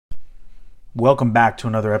Welcome back to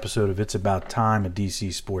another episode of It's About Time, a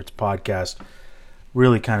DC sports podcast.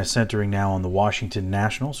 Really kind of centering now on the Washington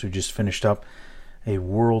Nationals, who just finished up a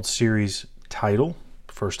World Series title.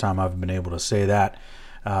 First time I've been able to say that.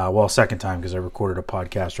 Second time because I recorded a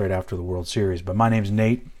podcast right after the World Series. But my name's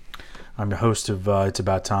Nate. I'm the host of It's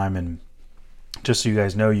About Time. And just so you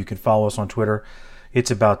guys know, you can follow us on Twitter.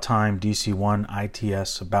 It's About Time DC1,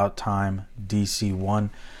 ITS About Time DC1.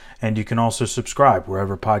 And you can also subscribe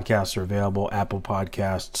wherever podcasts are available, Apple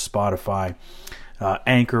Podcasts, Spotify,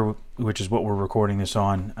 Anchor, which is what we're recording this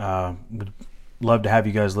on. Would love to have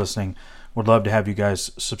you guys listening. Would love to have you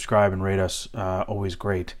guys subscribe and rate us. Always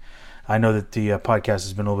great. I know that the podcast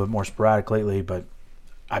has been a little bit more sporadic lately, but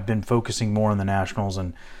I've been focusing more on the Nationals.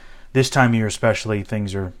 And this time of year especially,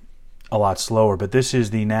 things are a lot slower. But this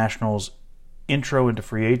is the Nationals intro into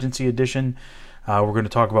free agency edition. We're going to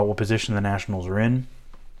talk about what position the Nationals are in.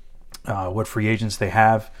 What free agents they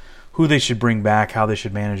have, who they should bring back, how they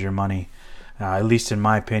should manage their money, at least in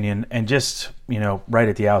my opinion. And just, right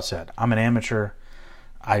at the outset, I'm an amateur.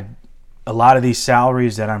 A lot of these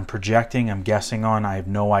salaries that I'm projecting, I'm guessing on, I have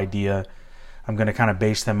no idea. I'm going to kind of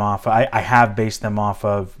base them off. I have based them off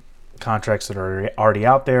of contracts that are already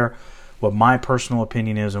out there, what my personal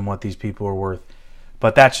opinion is on what these people are worth.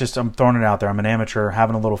 But that's just, I'm throwing it out there. I'm an amateur,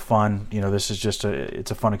 having a little fun. This is just it's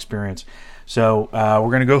a fun experience. So we're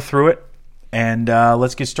going to go through it, and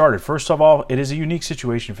let's get started. First of all, it is a unique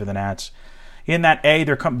situation for the Nats in that, A,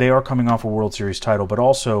 they are coming off a World Series title, but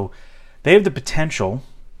also they have the potential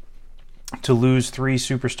to lose 3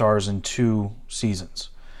 superstars in 2 seasons.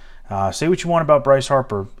 Say what you want about Bryce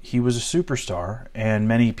Harper. He was a superstar, and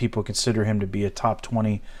many people consider him to be a top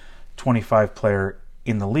 20, 25 player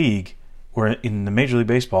in the league or in the Major League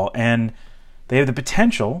Baseball, and they have the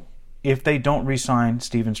potential, if they don't re-sign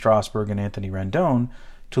Steven Strasburg and Anthony Rendon,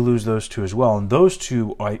 to lose those 2 as well. And those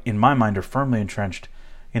 2, in my mind, are firmly entrenched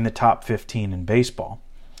in the top 15 in baseball.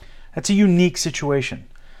 That's a unique situation.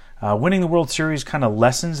 Winning the World Series kind of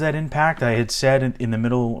lessens that impact. I had said in the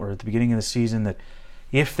middle or at the beginning of the season that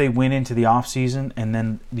if they went into the offseason and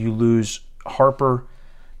then you lose Harper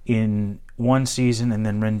in one season and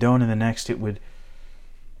then Rendon in the next, it would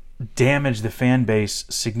damage the fan base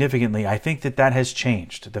significantly. I think that has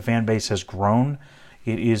changed. The fan base has grown.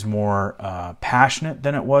 It is more passionate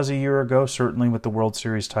than it was a year ago, certainly with the World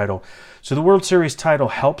Series title. So the World Series title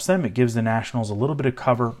helps them. It gives the Nationals a little bit of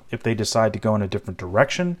cover if they decide to go in a different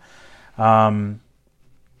direction.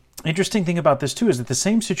 Interesting thing about this, too, is that the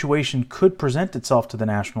same situation could present itself to the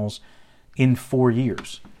Nationals in 4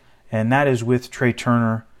 years. And that is with Trey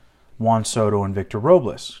Turner, Juan Soto, and Victor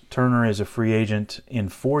Robles. Turner is a free agent in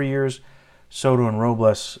 4 years. Soto and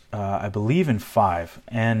Robles, I believe, in 5.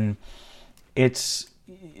 And it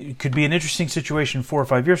could be an interesting situation 4 or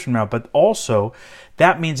 5 years from now. But also,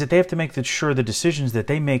 that means that they have to make sure the decisions that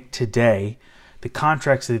they make today, the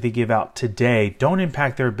contracts that they give out today, don't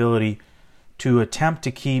impact their ability to attempt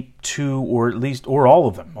to keep 2 or all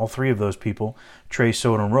of them, all 3 of those people, Trey,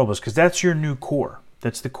 Soto, and Robles, because that's your new core.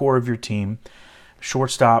 That's the core of your team.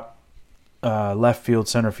 Shortstop, left field,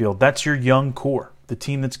 center field. That's your young core. The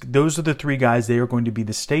team those are the 3 guys. They are going to be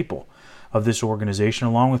the staple of this organization,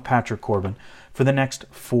 along with Patrick Corbin, for the next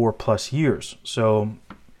 4+ years. So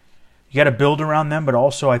you got to build around them, but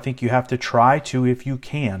also I think you have to try to, if you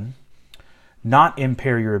can, not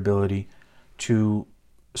impair your ability to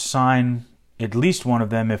sign at least one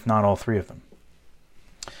of them, if not all 3 of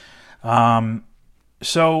them.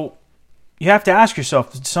 So you have to ask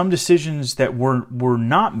yourself, some decisions that were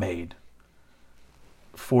not made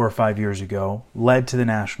 4 or 5 years ago led to the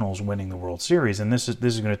Nationals winning the World Series, and this is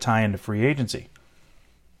going to tie into free agency.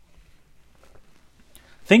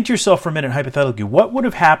 Think to yourself for a minute, hypothetically, what would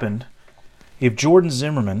have happened if Jordan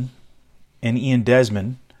Zimmermann and Ian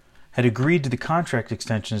Desmond had agreed to the contract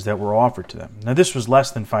extensions that were offered to them? Now, this was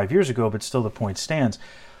less than 5 years ago, but still the point stands.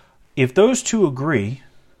 If those 2 agree,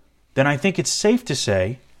 then I think it's safe to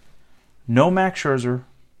say no Max Scherzer,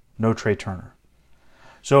 no Trey Turner.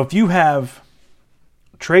 So if you have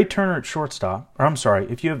Trey Turner at shortstop,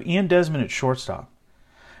 if you have Ian Desmond at shortstop,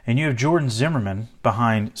 and you have Jordan Zimmermann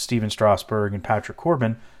behind Steven Strasburg and Patrick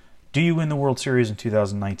Corbin, do you win the World Series in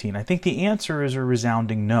 2019? I think the answer is a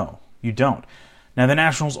resounding no. You don't. Now, the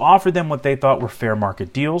Nationals offered them what they thought were fair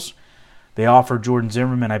market deals. They offered Jordan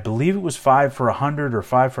Zimmermann, I believe it was 5 for $100 or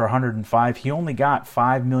 5 for $105. He only got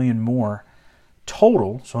 $5 million more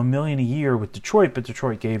total, so $1 million a year with Detroit, but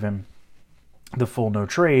Detroit gave him the full no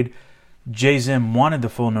trade. Jay Zim wanted the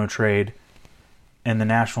full no trade, and the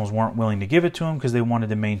Nationals weren't willing to give it to him because they wanted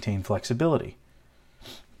to maintain flexibility.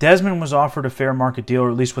 Desmond was offered a fair market deal, or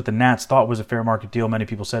at least what the Nats thought was a fair market deal. Many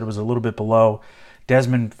people said it was a little bit below.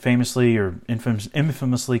 Desmond famously or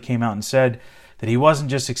infamously came out and said that he wasn't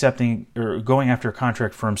just accepting or going after a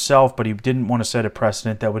contract for himself, but he didn't want to set a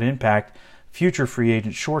precedent that would impact future free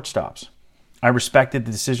agent shortstops. I respected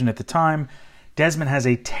the decision at the time. Desmond has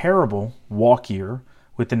a terrible walk year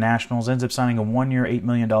with the Nationals, ends up signing a 1-year, $8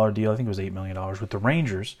 million deal. I think it was $8 million with the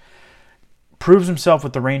Rangers. Proves himself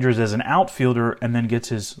with the Rangers as an outfielder and then gets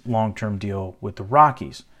his long-term deal with the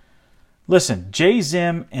Rockies. Listen, Jay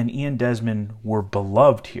Zim and Ian Desmond were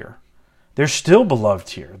beloved here. They're still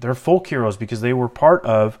beloved here. They're folk heroes because they were part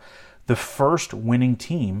of the first winning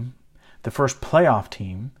team, the first playoff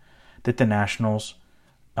team that the Nationals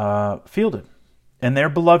fielded. And they're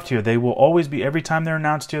beloved here. They will always be, every time they're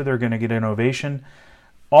announced here, they're going to get an ovation,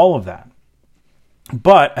 all of that.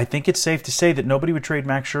 But I think it's safe to say that nobody would trade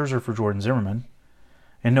Max Scherzer for Jordan Zimmermann,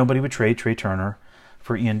 and nobody would trade Trey Turner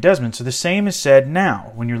for Ian Desmond. So the same is said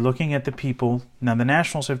now when you're looking at the people. Now the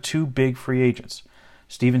Nationals have two big free agents,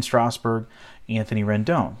 Steven Strasburg, Anthony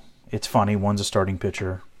Rendon. It's funny, one's a starting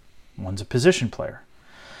pitcher, one's a position player.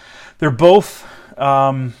 They're both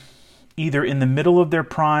either in the middle of their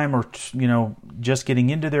prime or just getting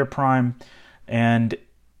into their prime, and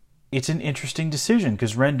it's an interesting decision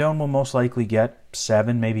because Rendon will most likely get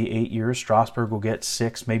 7, maybe 8 years. Strasburg will get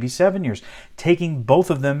 6, maybe 7 years, taking both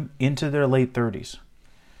of them into their late 30s.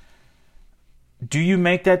 Do you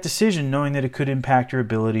make that decision knowing that it could impact your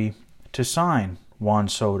ability to sign Juan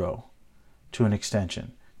Soto to an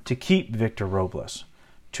extension, to keep Victor Robles,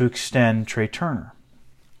 to extend Trey Turner?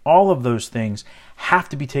 All of those things have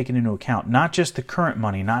to be taken into account, not just the current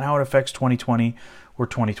money, not how it affects 2020 or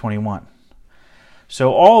 2021.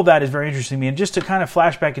 So all of that is very interesting to me. And just to kind of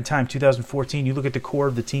flash back in time, 2014, you look at the core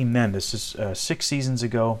of the team then. This is 6 seasons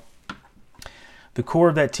ago. The core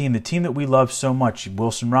of that team, the team that we love so much,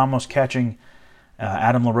 Wilson Ramos catching,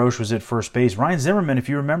 Adam LaRoche was at first base. Ryan Zimmerman, if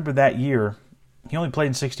you remember that year, he only played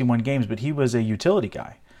in 61 games, but he was a utility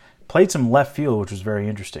guy. Played some left field, which was very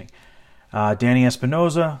interesting. Danny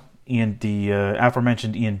Espinosa, the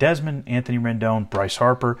aforementioned Ian Desmond, Anthony Rendon, Bryce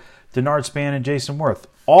Harper, Denard Span, and Jason Worth.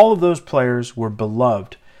 All of those players were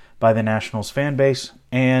beloved by the Nationals fan base,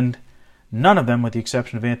 and none of them, with the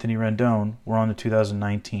exception of Anthony Rendon, were on the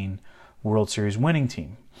 2019 World Series winning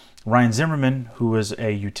team. Ryan Zimmerman, who was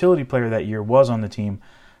a utility player that year, was on the team,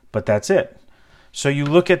 but that's it. So you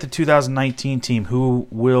look at the 2019 team, who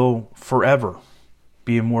will forever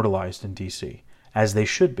be immortalized in D.C., as they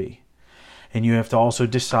should be. And you have to also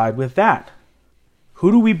decide with that,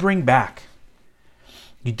 who do we bring back?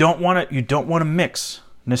 You don't want to mix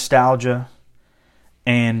nostalgia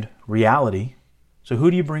and reality. So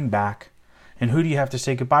who do you bring back, and who do you have to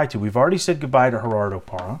say goodbye to? We've already said goodbye to Gerardo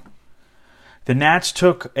Parra. The Nats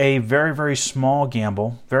took a very, very small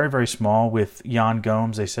gamble, very, very small, with Yan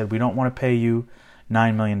Gomes. They said, we don't want to pay you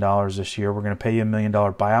 $9 million this year. We're going to pay you $1 million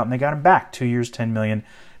buyout. And they got him back. 2 years, $10 million.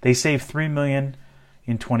 They saved $3 million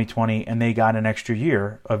in 2020, and they got an extra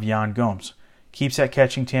year of Yan Gomes. Keeps that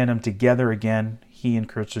catching tandem together again, he and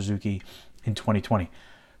Kurt Suzuki, in 2020.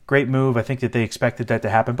 Great move. I think that they expected that to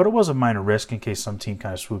happen, but it was a minor risk in case some team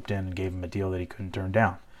kind of swooped in and gave him a deal that he couldn't turn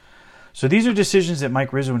down. So these are decisions that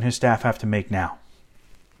Mike Rizzo and his staff have to make now,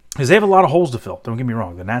 because they have a lot of holes to fill. Don't get me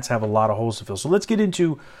wrong. The Nats have a lot of holes to fill. So let's get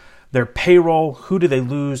into their payroll. Who do they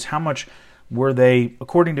lose? How much were they,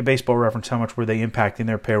 according to Baseball Reference, how much were they impacting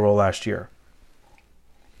their payroll last year?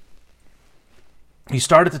 You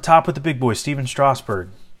start at the top with the big boy, Steven Strasburg.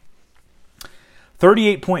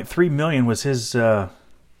 $38.3 million was his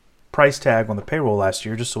price tag on the payroll last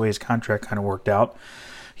year, just the way his contract kind of worked out.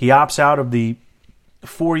 He opts out of the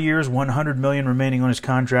 4 years, $100 million remaining on his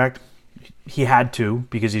contract. He had to,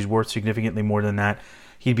 because he's worth significantly more than that.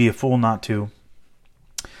 He'd be a fool not to.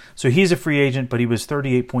 So he's a free agent, but he was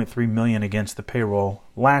 $38.3 million against the payroll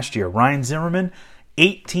last year. Ryan Zimmerman,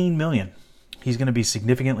 $18 million. He's going to be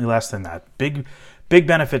significantly less than that. Big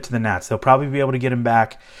benefit to the Nats. They'll probably be able to get him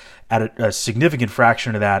back at a significant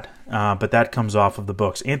fraction of that, but that comes off of the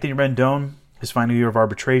books. Anthony Rendon, his final year of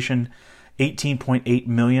arbitration, $18.8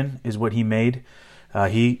 million is what he made.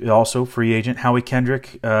 He also free agent. Howie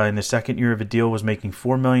Kendrick, in the second year of a deal, was making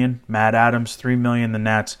 $4 million. Matt Adams, $3 million. The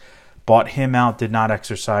Nats bought him out, did not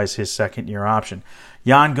exercise his second-year option.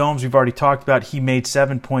 Yan Gomes, we've already talked about. He made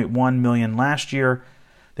 $7.1 million last year.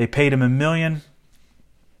 They paid him $1 million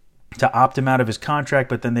to opt him out of his contract,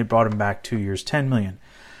 but then they brought him back 2 years, $10 million.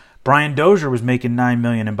 Brian Dozier was making $9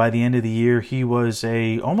 million, and by the end of the year, he was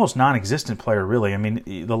a almost non-existent player, really. I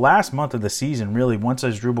mean, the last month of the season, really, once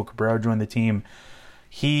Asdrubal Cabrera joined the team,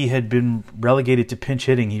 he had been relegated to pinch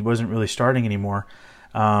hitting. He wasn't really starting anymore.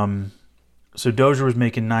 So Dozier was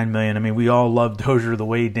making $9 million. I mean, we all loved Dozier, the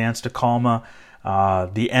way he danced to Calma.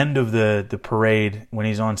 The end of the parade, when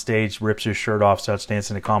he's on stage, rips his shirt off, starts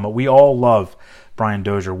dancing to Calm. But we all love Brian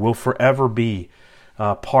Dozier. Will forever be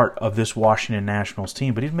part of this Washington Nationals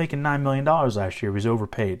team. But he's making $9 million last year. He's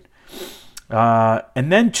overpaid.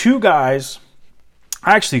 And then three guys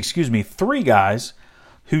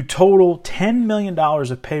who total $10 million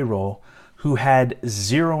of payroll who had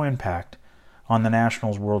zero impact on the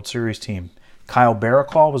Nationals World Series team. Kyle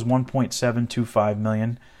Barraclough was $1.725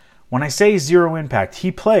 million. When I say zero impact,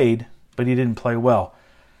 he played, but he didn't play well.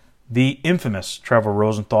 The infamous Trevor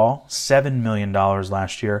Rosenthal, $7 million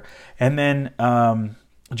last year. And then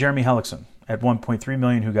Jeremy Hellickson at $1.3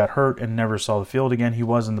 million, who got hurt and never saw the field again. He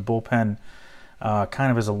was in the bullpen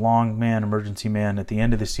kind of as a long man, emergency man at the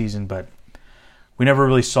end of the season, but we never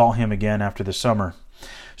really saw him again after the summer.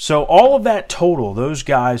 So all of that total, those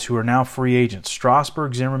guys who are now free agents,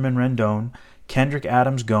 Strasburg, Zimmerman, Rendon, Kendrick,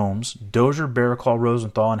 Adams, Gomes, Dozier, Barraclough,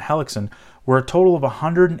 Rosenthal, and Hellickson were a total of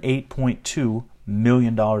 $108.2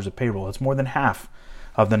 million of payroll. That's more than half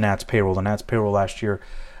of the Nats' payroll. The Nats' payroll last year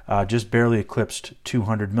just barely eclipsed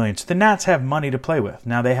 $200 million. So the Nats have money to play with.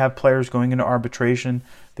 Now they have players going into arbitration.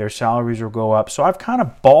 Their salaries will go up. So I've kind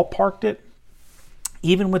of ballparked it,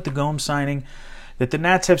 even with the Gomes signing, that the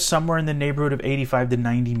Nats have somewhere in the neighborhood of $85 to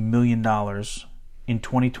 $90 million in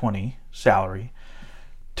 2020 salary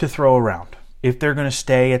to throw around. If they're going to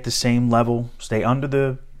stay at the same level, stay under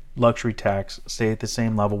the luxury tax, stay at the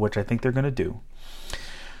same level, which I think they're going to do.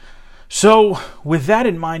 So with that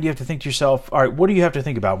in mind, you have to think to yourself, all right, what do you have to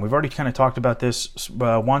think about? We've already kind of talked about this.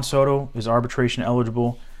 Juan Soto is arbitration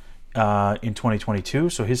eligible in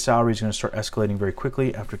 2022, so his salary is going to start escalating very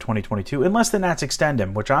quickly after 2022, unless the Nats extend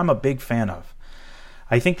him, which I'm a big fan of.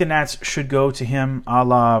 I think the Nats should go to him a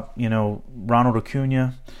la, Ronald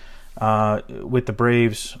Acuna with the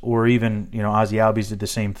Braves, or even, Ozzie Albies did the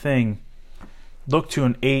same thing. Look to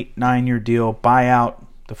an 8-9 year deal, buy out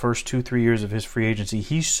the first 2-3 years of his free agency.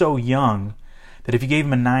 He's so young that if you gave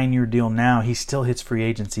him a 9-year deal now, he still hits free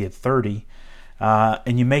agency at 30.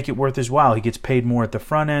 And you make it worth his while. He gets paid more at the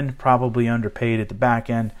front end, probably underpaid at the back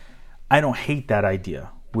end. I don't hate that idea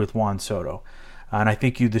with Juan Soto. And I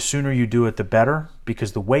think the sooner you do it, the better,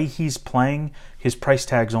 because the way he's playing, his price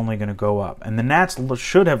tag's only going to go up. And the Nats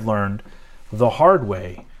should have learned the hard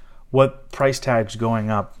way what price tags going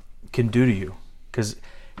up can do to you. Because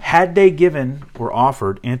had they given or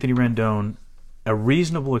offered Anthony Rendon a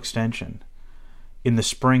reasonable extension in the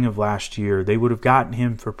spring of last year, they would have gotten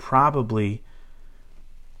him for probably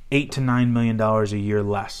 $8 to $9 million a year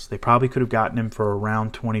less. They probably could have gotten him for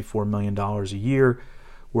around $24 million a year,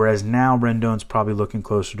 whereas now Rendon's probably looking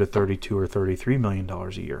closer to $32 or $33 million a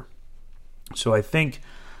year. So I think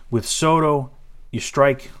with Soto, you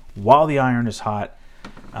strike while the iron is hot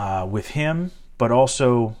with him, but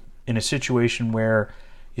also in a situation where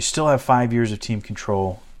you still have 5 years of team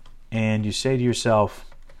control, and you say to yourself,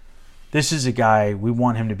 this is a guy, we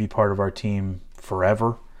want him to be part of our team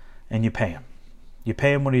forever, and you pay him. You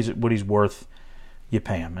pay him what he's worth. You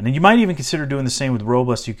pay him. And then you might even consider doing the same with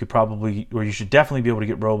Robles. You should definitely be able to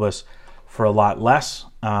get Robles for a lot less.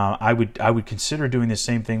 I would consider doing the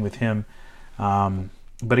same thing with him.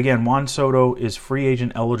 But again, Juan Soto is free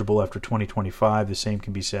agent eligible after 2025. The same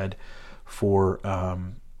can be said for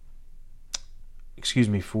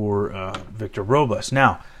Victor Robles.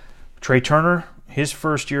 Now, Trey Turner, his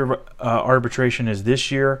first year of arbitration is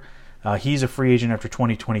this year. He's a free agent after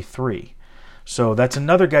 2023. So that's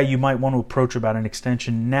another guy you might want to approach about an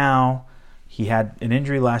extension now. He had an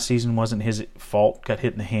injury last season, wasn't his fault, got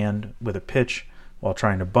hit in the hand with a pitch while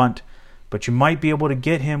trying to bunt. But you might be able to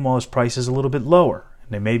get him while his price is a little bit lower.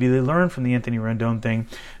 And maybe they learn from the Anthony Rendon thing.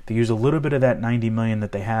 They use a little bit of that $90 million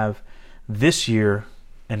that they have this year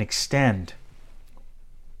and extend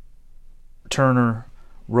Turner,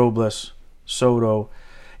 Robles, Soto,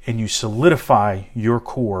 and you solidify your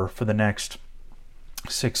core for the next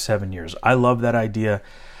 6-7 years. I love that idea.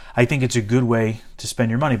 I think it's a good way to spend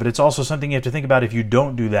your money, but it's also something you have to think about if you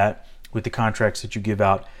don't do that with the contracts that you give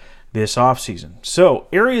out this offseason. So,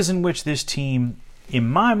 areas in which this team, in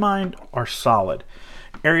my mind, are solid.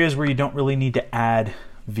 Areas where you don't really need to add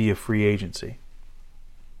via free agency.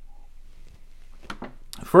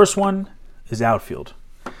 First one is outfield.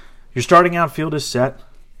 Your starting outfield is set.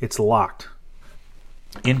 It's locked.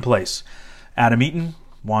 In place. Adam Eaton,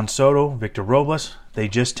 Juan Soto, Victor Robles. They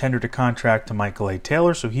just tendered a contract to Michael A.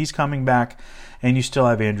 Taylor, so he's coming back. And you still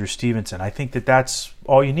have Andrew Stevenson. I think that's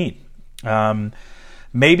all you need.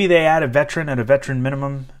 Maybe they add a veteran at a veteran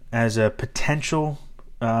minimum as a potential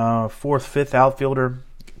fourth, fifth outfielder.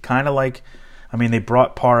 Kind of like, they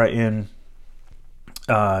brought Parra in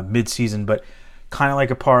mid-season, but kind of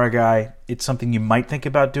like a Parra guy. It's something you might think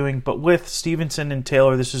about doing. But with Stevenson and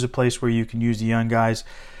Taylor, this is a place where you can use the young guys.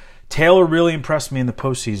 Taylor really impressed me in the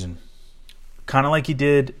postseason. Kind of like he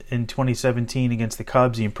did in 2017 against the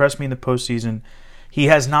Cubs. He impressed me in the postseason. He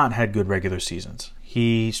has not had good regular seasons.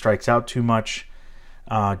 He strikes out too much,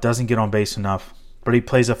 doesn't get on base enough, but he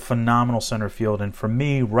plays a phenomenal center field. And for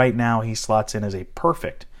me, right now, he slots in as a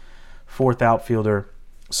perfect fourth outfielder,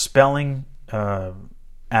 spelling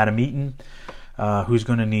Adam Eaton, who's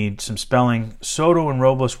going to need some spelling. Soto and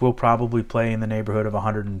Robles will probably play in the neighborhood of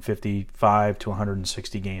 155 to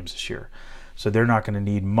 160 games this year. So they're not going to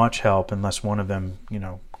need much help unless one of them,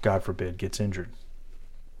 God forbid, gets injured.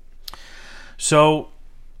 So,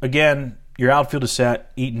 again, your outfield is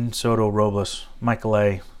set. Eaton, Soto, Robles, Michael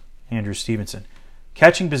A., Andrew Stevenson.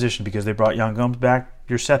 Catching position, because they brought Yan Gomes back,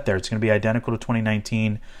 you're set there. It's going to be identical to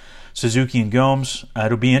 2019. Suzuki and Gomes.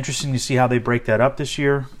 It'll be interesting to see how they break that up this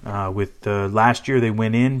year. With last year, they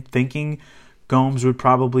went in thinking Gomes would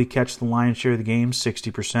probably catch the lion's share of the game,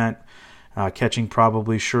 60%. Catching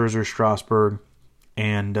probably Scherzer, Strasburg,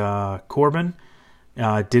 and Corbin.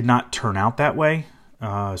 Did not turn out that way.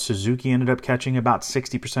 Suzuki ended up catching about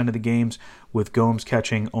 60% of the games, with Gomes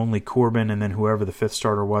catching only Corbin and then whoever the fifth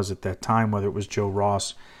starter was at that time, whether it was Joe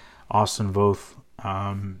Ross, Austin Voth,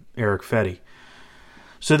 Eric Fetty.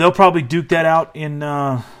 So they'll probably duke that out in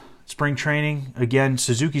spring training. Again,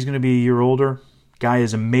 Suzuki's going to be a year older. Guy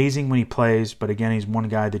is amazing when he plays, but again, he's one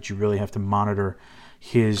guy that you really have to monitor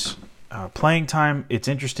his playing time. It's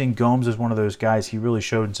interesting. Gomes is one of those guys he really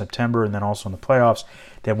showed in September and then also in the playoffs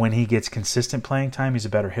that when he gets consistent playing time, he's a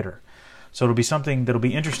better hitter. So it'll be something that'll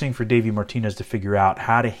be interesting for Davey Martinez to figure out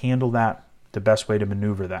how to handle that, the best way to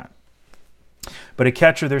maneuver that. But at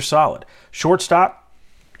catcher, they're solid. Shortstop,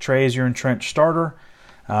 Trey is your entrenched starter.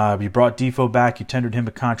 You brought Defoe back. You tendered him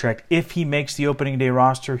a contract. If he makes the opening day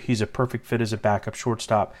roster, he's a perfect fit as a backup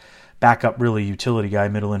shortstop. Backup, really, utility guy,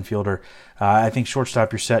 middle infielder. I think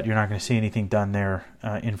shortstop, you're set. You're not going to see anything done there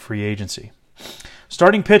in free agency.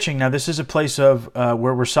 Starting pitching. Now, this is a place of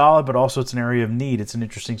where we're solid, but also it's an area of need. It's an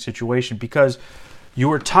interesting situation because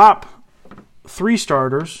your top three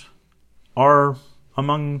starters are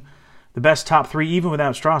among the best top three, even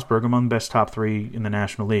without Strasburg, among the best top three in the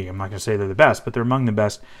National League. I'm not going to say they're the best, but they're among the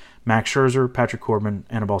best. Max Scherzer, Patrick Corbin,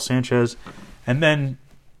 Anibal Sanchez. And then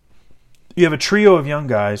you have a trio of young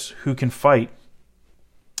guys who can fight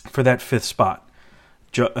for that fifth spot.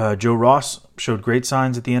 Joe Ross showed great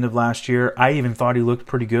signs at the end of last year. I even thought he looked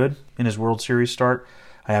pretty good in his World Series start.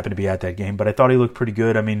 I happened to be at that game, but I thought he looked pretty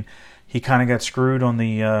good. I mean, he kind of got screwed on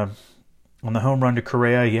the home run to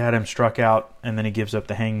Correa. He had him struck out, and then he gives up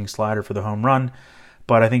the hanging slider for the home run.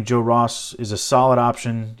 But I think Joe Ross is a solid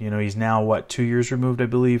option. He's now, 2 years removed, I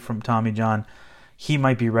believe, from Tommy John. He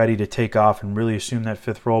might be ready to take off and really assume that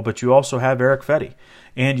fifth role. But you also have Eric Fetty,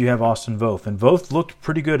 and you have Austin Voth. And Voth looked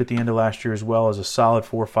pretty good at the end of last year as well as a solid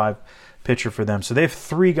 4-5 pitcher for them. So they have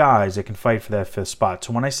three guys that can fight for that fifth spot.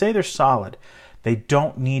 So when I say they're solid, they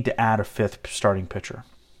don't need to add a fifth starting pitcher.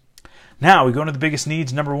 Now we go into the biggest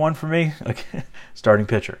needs. Number one for me, starting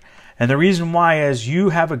pitcher. And the reason why is you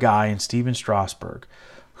have a guy in Steven Strasburg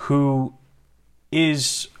who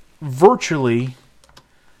is virtually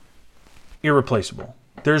irreplaceable.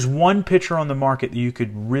 There's one pitcher on the market that you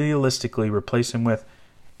could realistically replace him with,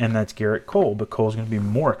 and that's Garrett Cole, but Cole's going to be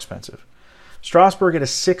more expensive. Strasburg had a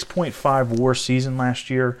 6.5 WAR season last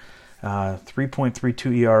year,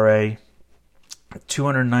 3.32 ERA,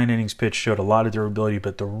 209 innings pitched, showed a lot of durability,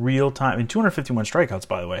 but the real time, and 251 strikeouts,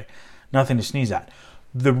 by the way, nothing to sneeze at.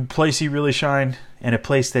 The place he really shined, and a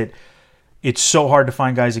place that it's so hard to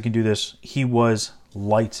find guys that can do this, he was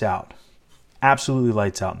lights out. Absolutely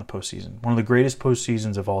lights out in the postseason. One of the greatest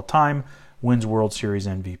postseasons of all time, wins World Series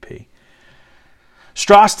MVP.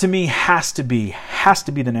 Strauss, to me, has to be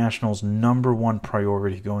the Nationals' number one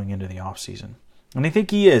priority going into the offseason. And I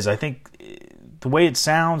think he is. I think the way it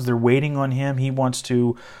sounds, they're waiting on him.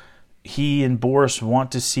 He and Boris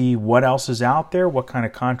want to see what else is out there, what kind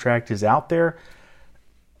of contract is out there.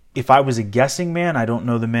 If I was a guessing man, I don't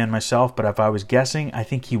know the man myself, but if I was guessing, I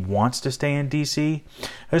think he wants to stay in D.C.,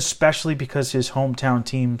 especially because his hometown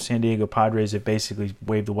team, San Diego Padres, have basically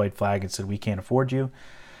waved the white flag and said, we can't afford you.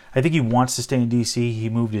 I think he wants to stay in D.C. He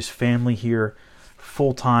moved his family here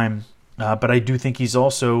full-time, but I do think he's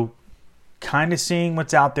also kind of seeing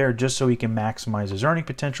what's out there just so he can maximize his earning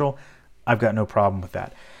potential. I've got no problem with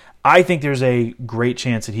that. I think there's a great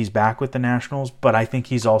chance that he's back with the Nationals, but I think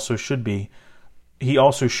he also should be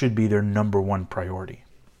their number one priority.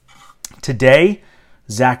 Today,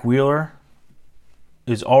 Zach Wheeler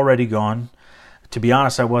is already gone. To be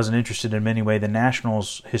honest, I wasn't interested in him anyway. The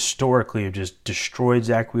Nationals historically have just destroyed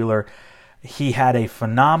Zach Wheeler. He had a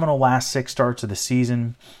phenomenal last 6 starts of the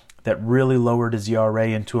season that really lowered his ERA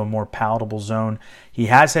into a more palatable zone. He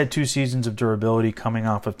has had 2 seasons of durability coming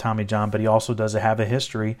off of Tommy John, but he also does have a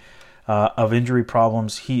history of injury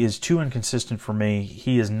problems. He is too inconsistent for me.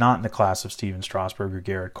 He is not in the class of Steven Strasburg or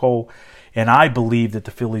Garrett Cole, and I believe that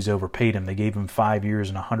the Phillies overpaid him. They gave him 5 years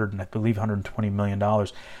and $120 million.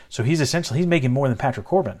 So he's making more than Patrick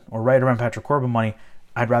Corbin, or right around Patrick Corbin money.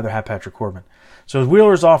 I'd rather have Patrick Corbin. So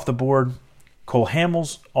Wheeler's off the board. Cole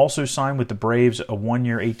Hamels also signed with the Braves a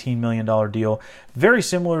 1-year, $18 million deal, very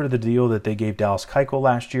similar to the deal that they gave Dallas Keuchel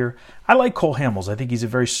last year. I like Cole Hamels. I think he's a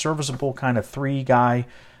very serviceable kind of 3 guy,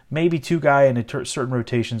 maybe 2 guy in certain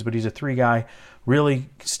rotations, but he's a 3 guy. Really,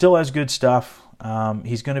 still has good stuff.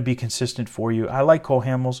 He's going to be consistent for you. I like Cole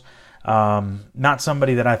Hamels. Not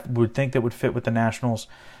somebody that I would think that would fit with the Nationals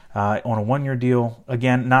on a 1-year deal.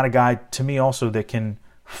 Again, not a guy, to me, also that can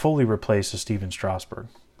fully replace a Steven Strasburg.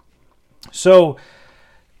 So,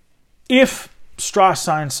 if Strauss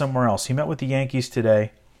signs somewhere else, he met with the Yankees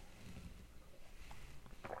today.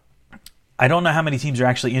 I don't know how many teams are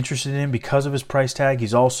actually interested in him because of his price tag.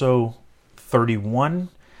 He's also 31.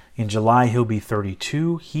 In July, he'll be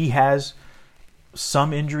 32. He has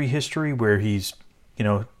some injury history where he's,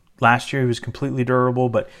 last year he was completely durable,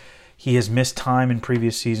 but he has missed time in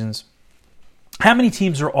previous seasons. How many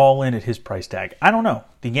teams are all in at his price tag? I don't know.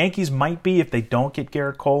 The Yankees might be if they don't get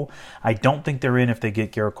Garrett Cole. I don't think they're in if they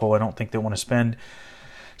get Garrett Cole. I don't think they want to spend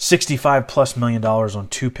 $65+ million on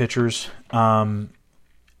 2 pitchers.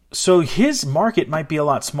 So his market might be a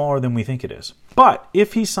lot smaller than we think it is. But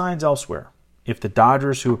if he signs elsewhere, if the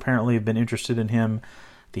Dodgers, who apparently have been interested in him,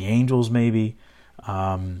 the Angels maybe,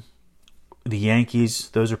 the Yankees,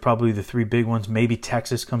 those are probably the 3 big ones. Maybe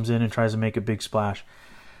Texas comes in and tries to make a big splash.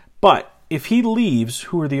 But if he leaves,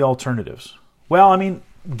 who are the alternatives? Well,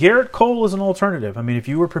 Garrett Cole is an alternative. If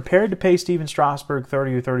you were prepared to pay Steven Strasburg $30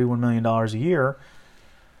 or $31 million a year,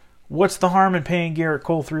 what's the harm in paying Garrett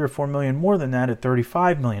Cole $3 or $4 million more than that at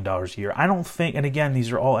 $35 million a year? I don't think, and again,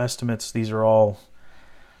 these are all estimates. These are all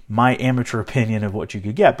my amateur opinion of what you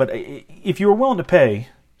could get. But if you were willing to pay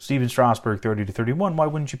Steven Strasburg 30 to 31, why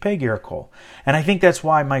wouldn't you pay Garrett Cole? And I think that's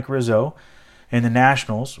why Mike Rizzo and the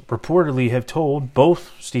Nationals reportedly have told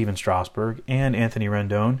both Steven Strasburg and Anthony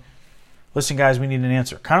Rendon, listen, guys, we need an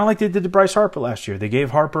answer. Kind of like they did to Bryce Harper last year. They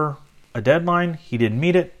gave Harper a deadline. He didn't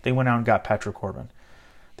meet it. They went out and got Patrick Corbin.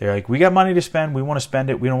 They're like, we got money to spend. We want to spend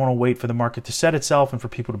it. We don't want to wait for the market to set itself and for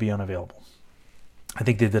people to be unavailable. I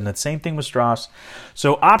think they've done the same thing with Strauss.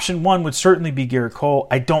 So option 1 would certainly be Garrett Cole.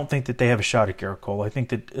 I don't think that they have a shot at Garrett Cole. I think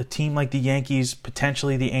that a team like the Yankees,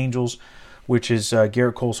 potentially the Angels, which is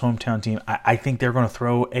Garrett Cole's hometown team, I think they're going to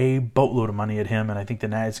throw a boatload of money at him, and I think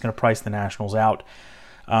it's going to price the Nationals out.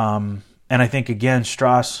 And I think, again,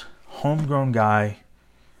 Strauss, homegrown guy,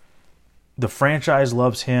 the franchise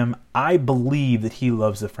loves him. I believe that he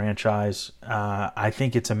loves the franchise. I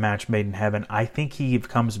think it's a match made in heaven. I think he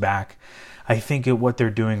comes back. I think what they're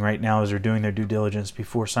doing right now is they're doing their due diligence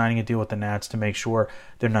before signing a deal with the Nats to make sure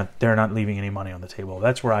they're not leaving any money on the table.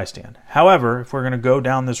 That's where I stand. However, if we're going to go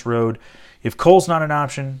down this road, if Cole's not an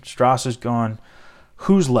option, Strauss is gone,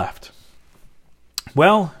 who's left?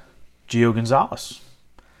 Well, Gio Gonzalez.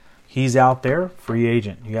 He's out there, free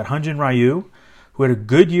agent. You got Hyun-Jin Ryu, who had a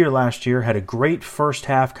good year last year, had a great first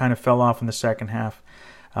half, kind of fell off in the second half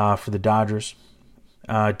for the Dodgers.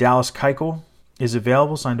 Dallas Keuchel is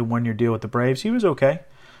available, signed a 1-year deal with the Braves. He was okay,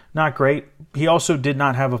 not great. He also did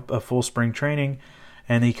not have a full spring training,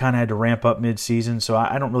 and he kind of had to ramp up mid-season, so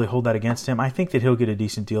I don't really hold that against him. I think that he'll get a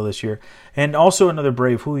decent deal this year. And also another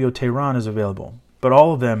Brave, Julio Teheran, is available. But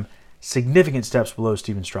all of them, significant steps below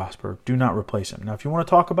Steven Strasburg. Do not replace him. Now, if you want to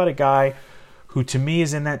talk about a guy who to me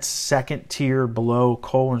is in that second tier below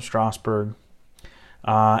Cole and Strasburg,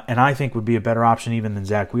 and I think would be a better option even than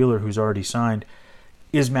Zach Wheeler, who's already signed,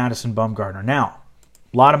 is Madison Bumgarner. Now,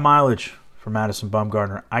 a lot of mileage for Madison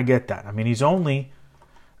Bumgarner. I get that. He's only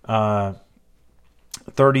 30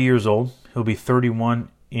 years old. He'll be 31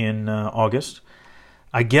 in August.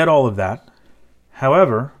 I get all of that.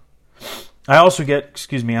 However, I also get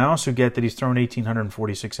that he's thrown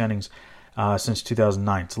 1,846 innings since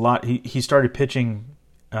 2009. It's a lot. He started pitching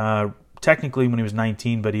technically when he was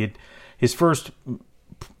 19, but his first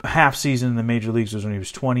half season in the major leagues was when he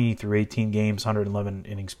was 20 through 18 games, 111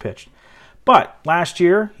 innings pitched. But last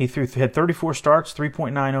year he had 34 starts,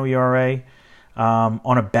 3.90 ERA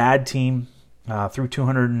on a bad team. Threw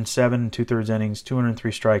 207 2/3 innings,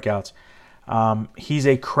 203 strikeouts. He's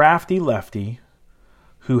a crafty lefty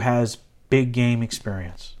who has big game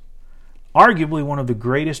experience. Arguably one of the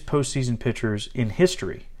greatest postseason pitchers in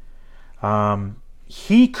history.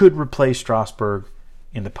 He could replace Strasburg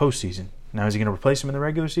in the postseason. Now, is he going to replace him in the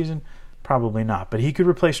regular season? Probably not, but he could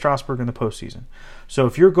replace Strasburg in the postseason. So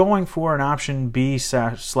if you're going for an option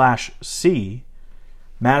B/C,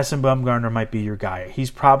 Madison Bumgarner might be your guy.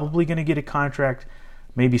 He's probably going to get a contract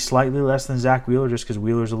maybe slightly less than Zach Wheeler just because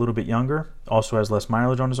Wheeler's a little bit younger, also has less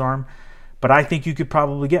mileage on his arm. But I think you could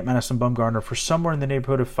probably get Madison Bumgarner for somewhere in the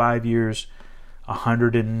neighborhood of 5 years,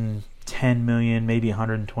 $110 million, maybe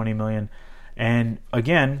 $120 million. And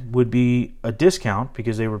again, would be a discount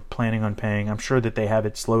because they were planning on paying. I'm sure that they have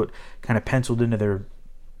it kind of penciled into their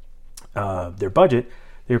budget.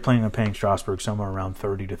 They were planning on paying Strasburg somewhere around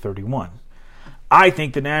 30 to 31. I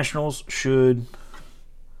think the Nationals should,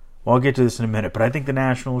 well, I'll get to this in a minute, but I think the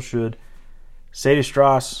Nationals should say to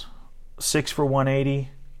Strauss, 6 for 180,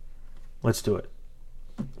 let's do it.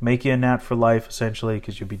 Make you a Nat for life, essentially,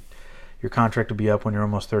 because your contract will be up when you're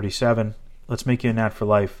almost 37. Let's make you a Nat for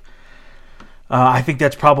life. I think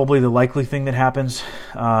that's probably the likely thing that happens.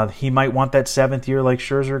 He might want that 7th year like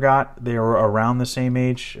Scherzer got. They are around the same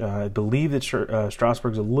age. I believe that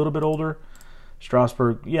Strasburg's a little bit older.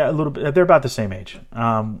 Strasburg, yeah, a little bit. They're about the same age. They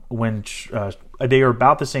are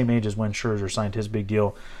about the same age as when Scherzer signed his big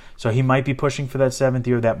deal. So he might be pushing for that 7th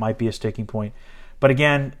year. That might be a sticking point. But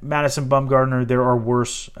again, Madison Bumgarner, there are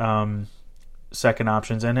worse second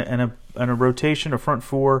options and a rotation, a front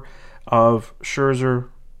four of Scherzer,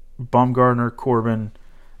 Bumgarner, Corbin,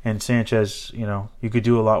 and Sanchez. You could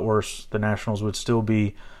do a lot worse. The Nationals would still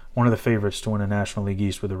be one of the favorites to win a National League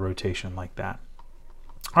East with a rotation like that.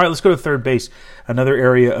 All right, let's go to third base. Another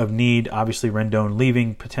area of need. Obviously, Rendon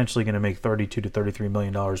leaving, potentially going to make $32 to $33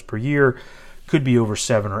 million per year. Could be over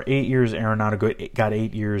 7 or 8 years. Arenado got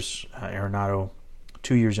 8 years. Arenado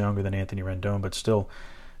 2 years younger than Anthony Rendon, but still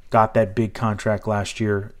got that big contract last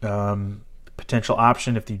year. Potential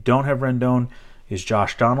option if you don't have Rendon is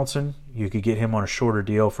Josh Donaldson. You could get him on a shorter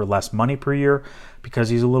deal for less money per year because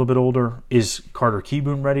he's a little bit older. Is Carter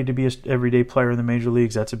Kieboom ready to be an everyday player in the major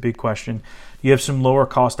leagues? That's a big question. You have some lower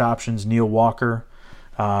cost options. Neil Walker,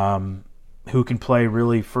 who can play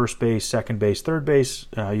really first base, second base, third base.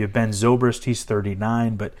 You have Ben Zobrist. He's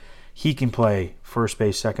 39, but he can play first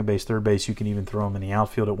base, second base, third base. You can even throw him in the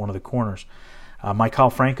outfield at one of the corners.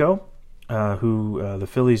 Maikel Franco, who the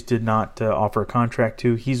Phillies did not offer a contract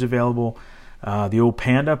to, he's available. The old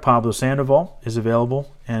Panda, Pablo Sandoval, is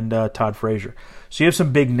available, and Todd Frazier. So you have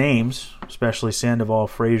some big names, especially Sandoval,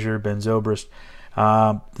 Frazier, Ben Zobrist.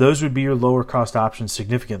 Those would be your lower cost options,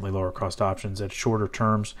 significantly lower cost options at shorter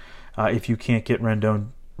terms. If you can't get Rendon,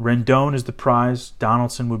 Rendon is the prize.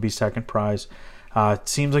 Donaldson would be second prize. It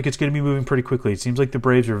seems like it's going to be moving pretty quickly. It seems like the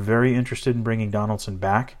Braves are very interested in bringing Donaldson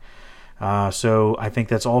back. So I think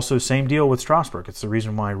that's also same deal with Strasburg. It's the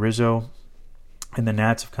reason why Rizzo and the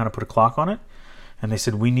Nats have kind of put a clock on it. And they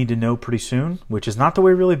said, we need to know pretty soon, which is not the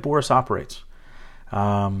way really Boris operates.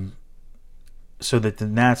 So that the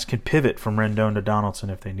Nats can pivot from Rendon to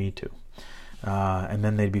Donaldson if they need to. And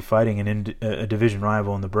then they'd be fighting a division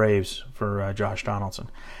rival in the Braves for Josh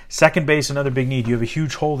Donaldson. Second base, another big need. You have a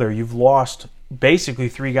huge hole there. You've lost basically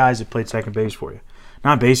 3 guys that played second base for you.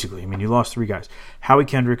 Not basically. I mean, you lost 3 guys. Howie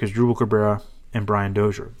Kendrick, Asdrubal Cabrera, and Brian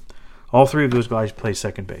Dozier. All 3 of those guys play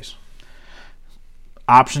second base.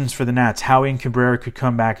 Options for the Nats. Howie and Cabrera could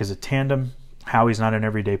come back as a tandem. Howie's not an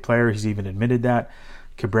everyday player. He's even admitted that.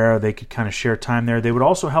 Cabrera, they could kind of share time there. They would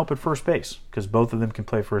also help at first base because both of them can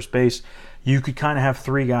play first base. You could kind of have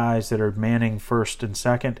 3 guys that are manning first and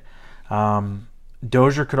second.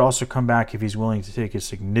 Dozier could also come back if he's willing to take a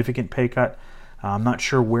significant pay cut. I'm not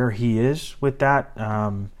sure where he is with that.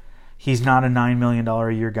 He's not a $9 million a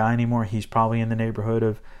year guy anymore. He's probably in the neighborhood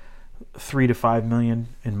of $3 to $5 million,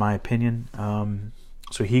 in my opinion.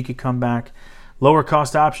 So he could come back. Lower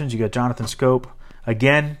cost options, you got Jonathan Scope.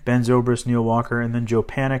 Again, Ben Zobrist, Neil Walker, and then Joe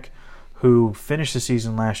Panik, who finished the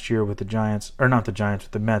season last year with the Giants, or not the Giants,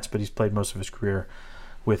 with the Mets, but he's played most of his career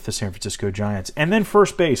with the San Francisco Giants. And then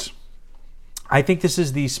first base. I think this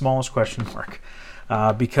is the smallest question mark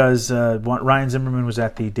because Ryan Zimmerman was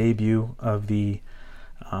at the debut of the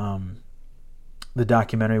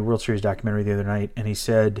documentary, World Series documentary the other night, and he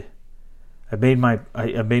said, I made my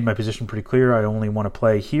position pretty clear. I only want to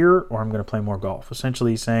play here or I'm going to play more golf.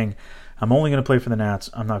 Essentially he's saying, I'm only going to play for the Nats.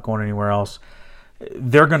 I'm not going anywhere else.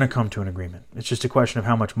 They're going to come to an agreement. It's just a question of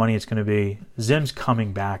how much money it's going to be. Zim's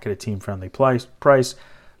coming back at a team-friendly price.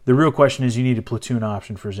 The real question is you need a platoon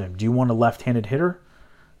option for Zim. Do you want a left-handed hitter,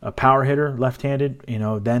 a power hitter, left-handed?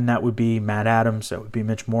 Then that would be Matt Adams. That would be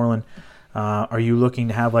Mitch Moreland. Are you looking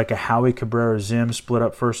to have like a Howie Cabrera Zim split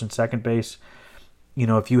up first and second base?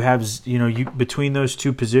 If you have, between those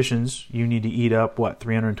 2 positions, you need to eat up,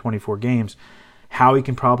 324 games. Howie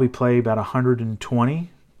can probably play about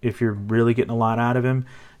 120 if you're really getting a lot out of him.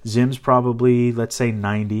 Zim's probably, let's say,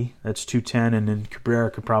 90. That's 210, and then Cabrera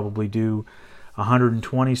could probably do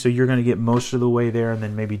 120. So you're going to get most of the way there, and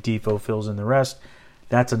then maybe Defoe fills in the rest.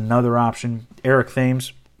 That's another option. Eric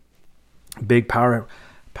Thames, big power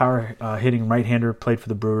hitting right-hander, played for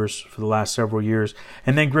the Brewers for the last several years.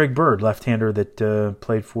 And then Greg Bird, left-hander that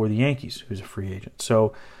played for the Yankees, who's a free agent.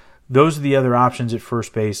 So those are the other options at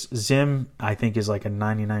first base. Zim, I think, is like a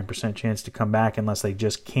 99% chance to come back unless they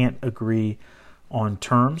just can't agree on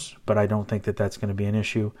terms, but I don't think that that's going to be an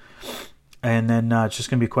issue. And then it's just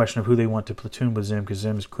going to be a question of who they want to platoon with Zim, because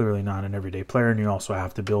Zim is clearly not an everyday player, and you also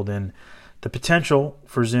have to build in the potential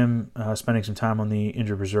for Zim spending some time on the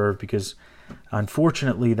injured reserve, because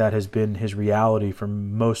unfortunately that has been his reality for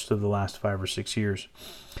most of the last 5 or 6 years.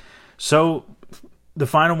 So the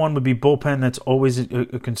final one would be bullpen. That's always a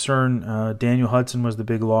concern. Daniel Hudson was the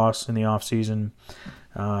big loss in the offseason,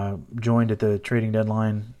 joined at the trading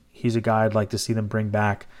deadline. He's a guy I'd like to see them bring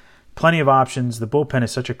back. Plenty of options. The bullpen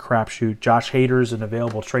is such a crapshoot. Josh Hader is an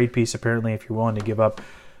available trade piece, apparently, if you're willing to give up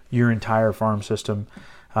your entire farm system.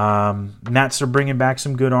 Nats are bringing back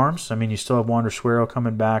some good arms. I mean, you still have Wander Suero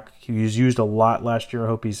coming back. He was used a lot last year. I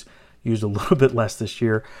hope he's used a little bit less this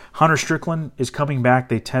year. Hunter Strickland is coming back.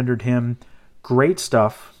 They tendered him. Great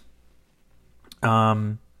stuff.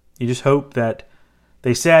 You just hope that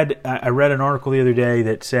they said, I read an article the other day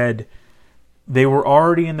that said they were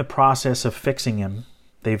already in the process of fixing him.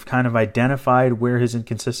 They've kind of identified where his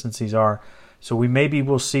inconsistencies are. So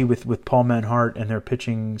we'll see with Paul Menhart and their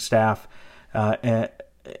pitching staff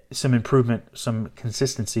some improvement, some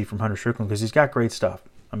consistency from Hunter Strickland, because he's got great stuff.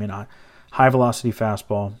 I mean, high velocity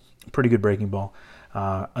fastball, pretty good breaking ball,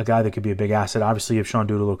 a guy that could be a big asset. Obviously, you have Sean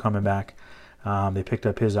Doolittle coming back. They picked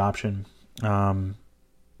up his option.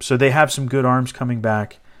 So they have some good arms coming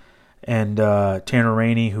back. And Tanner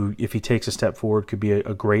Rainey, who, if he takes a step forward, could be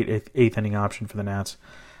a great eighth inning option for the Nats.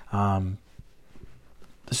 But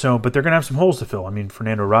they're going to have some holes to fill. I mean,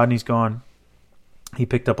 Fernando Rodney's gone. He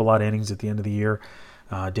picked up a lot of innings at the end of the year.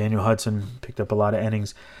 Daniel Hudson picked up a lot of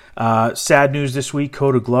innings. Sad news this week,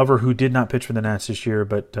 Coda Glover, who did not pitch for the Nats this year,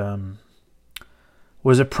 but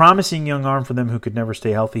was a promising young arm for them who could never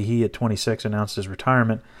stay healthy. He, at 26, announced his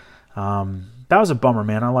retirement. That was a bummer,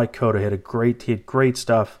 man. I like Coda. He had great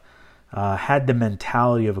stuff. Had the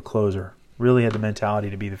mentality of a closer. Really had the mentality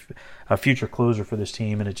to be a future closer for this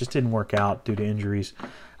team, and it just didn't work out due to injuries.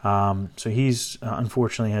 So he's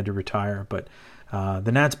unfortunately had to retire. But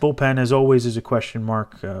the Nats bullpen, as always, is a question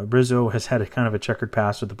mark. Rizzo has had a kind of a checkered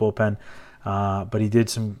past with the bullpen, but he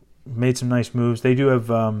made some nice moves. They do have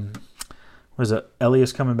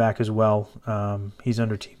Elias coming back as well. He's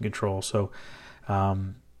under team control. So,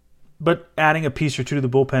 but adding a piece or two to the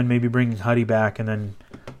bullpen, maybe bringing Huddy back, and then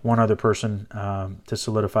one other person to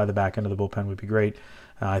solidify the back end of the bullpen would be great.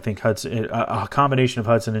 I think Hudson, a combination of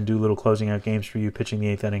Hudson and Doolittle closing out games for you, pitching the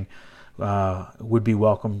eighth inning, would be a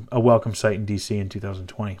welcome sight in DC in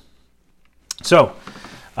 2020. So,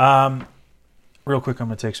 real quick, I'm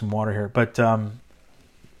going to take some water here. But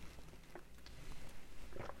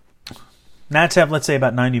Nats have, let's say,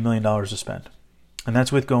 about $90 million to spend. And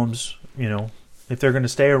that's with Gomes. You know, if they're going to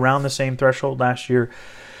stay around the same threshold last year,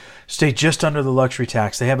 stay just under the luxury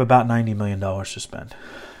tax, they have about $90 million to spend.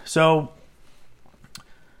 So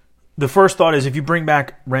the first thought is, if you bring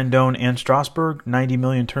back Rendon and Strasburg, $90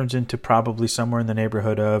 million turns into probably somewhere in the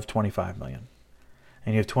neighborhood of $25 million.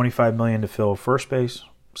 And you have $25 million to fill first base,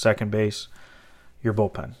 second base, your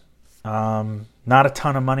bullpen. Not a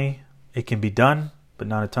ton of money. It can be done, but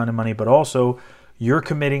not a ton of money. But also, you're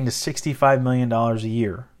committing to $65 million a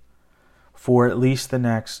year for at least the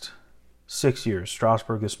next 6 years.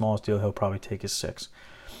 Strasburg, the smallest deal he'll probably take is 6.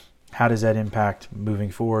 How does that impact moving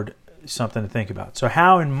forward? Something to think about. So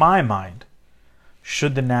how, in my mind,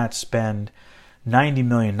 should the Nats spend $90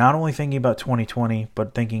 million? Not only thinking about 2020,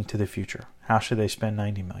 but thinking to the future. How should they spend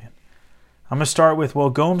 $90 million? I'm going to start with,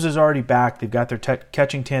 Gomes is already back. They've got their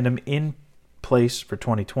catching tandem in place for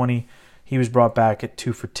 2020. He was brought back at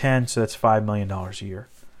 2 for $10, so that's $5 million a year.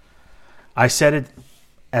 I said it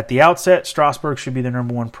at the outset, Strasburg should be the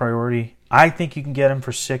number one priority. I think you can get him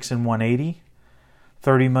for $6 and $180,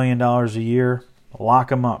 $30 million a year.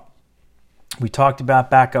 Lock him up. We talked about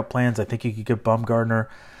backup plans. I think you could get Bumgarner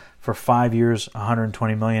for 5 years,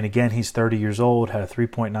 $120 million. Again, he's 30 years old, had a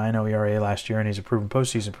 3.90 ERA last year, and he's a proven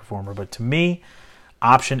postseason performer. But to me,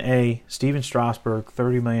 option A, Steven Strasburg,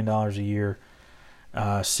 $30 million a year,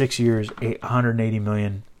 6 years, $180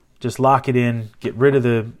 million. Just lock it in. Get rid of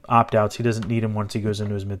the opt-outs. He doesn't need him once he goes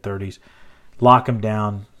into his mid-30s. Lock him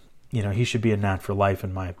down. You know, he should be a Nat for life,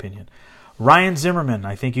 in my opinion. Ryan Zimmerman,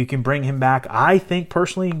 I think you can bring him back. I think,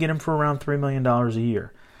 personally, you can get him for around $3 million a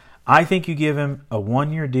year. I think you give him a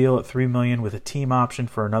 1-year deal at $3 million with a team option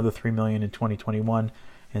for another $3 million in 2021,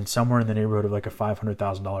 and somewhere in the neighborhood of like a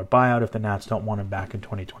 $500,000 buyout if the Nats don't want him back in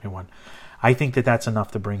 2021. I think that that's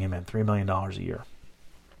enough to bring him in, $3 million a year,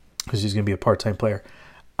 because he's going to be a part-time player.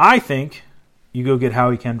 I think you go get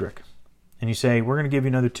Howie Kendrick, and you say, we're going to give you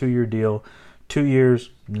another 2-year deal, 2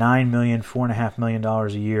 years, $9 million, $4.5 million a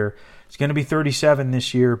year. It's going to be 37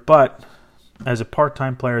 this year, but as a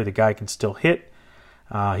part-time player, the guy can still hit.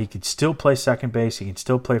 He can still play second base. He can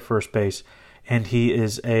still play first base. And he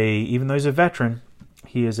is even though he's a veteran,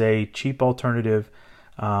 he is a cheap alternative.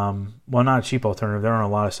 Well, not a cheap alternative. There aren't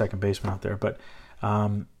a lot of second basemen out there, but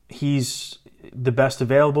he's the best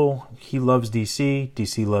available. He loves DC.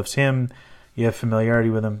 DC loves him. You have familiarity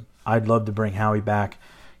with him. I'd love to bring Howie back.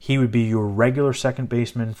 He would be your regular second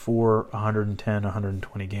baseman for 110,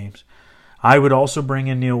 120 games. I would also bring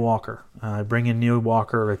in Neil Walker. I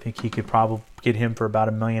think he could probably get him for about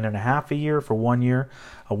 $1.5 million a year for 1 year,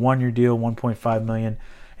 a 1-year deal, $1.5 million.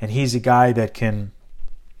 And he's a guy that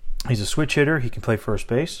he's a switch hitter. He can play first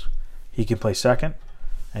base, he can play second,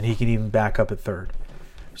 and he can even back up at third.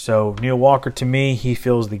 So Neil Walker, to me, he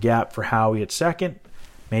fills the gap for Howie at second.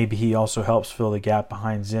 Maybe he also helps fill the gap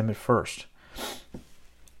behind Zim at first.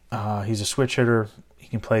 He's a switch hitter. He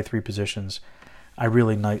can play 3 positions. I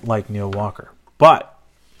really like Neil Walker. But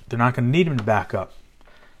they're not going to need him to back up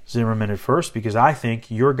Zimmerman at first, because I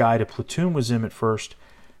think your guy to platoon with Zim at first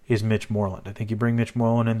is Mitch Moreland. I think you bring Mitch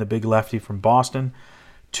Moreland in, the big lefty from Boston.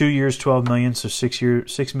 2 years, $12 million, so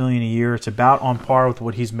 $6 million a year. It's about on par with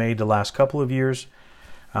what he's made the last couple of years.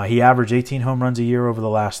 He averaged 18 home runs a year over the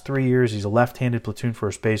last 3 years. He's a left-handed platoon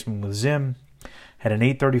first baseman with Zim. Had an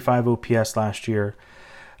 .835 OPS last year.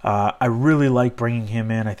 I really like bringing him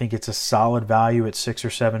in. I think it's a solid value at $6 or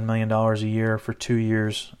 $7 million a year for 2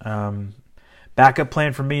 years. Backup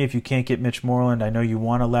plan for me if you can't get Mitch Moreland. I know you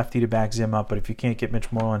want a lefty to back Zim up, but if you can't get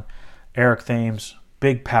Mitch Moreland, Eric Thames,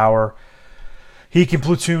 big power. He can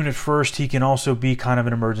platoon at first. He can also be kind of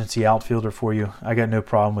an emergency outfielder for you. I got no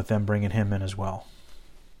problem with them bringing him in as well.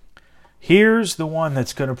 Here's the one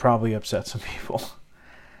that's going to probably upset some people.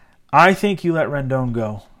 I think you let Rendon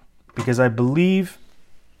go, because I believe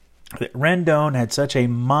that Rendon had such a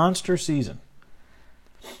monster season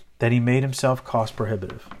that he made himself cost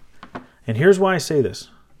prohibitive. And here's why I say this.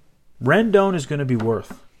 Rendon is going to be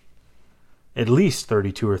worth at least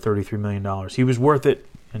 $32 or $33 million. He was worth it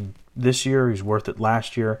in this year. He's worth it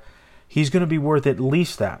last year. He's going to be worth at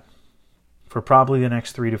least that for probably the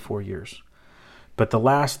next 3 to 4 years. But the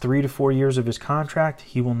last 3 to 4 years of his contract,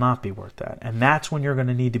 he will not be worth that. And that's when you're going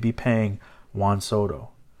to need to be paying Juan Soto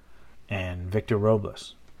and Victor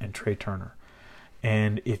Robles and Trey Turner.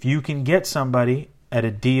 And if you can get somebody at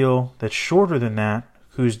a deal that's shorter than that,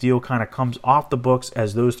 whose deal kind of comes off the books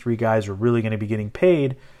as those 3 guys are really going to be getting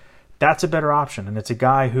paid, that's a better option. And it's a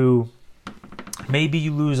guy who maybe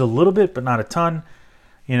you lose a little bit, but not a ton,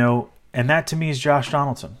 and that to me is Josh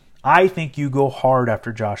Donaldson. I think you go hard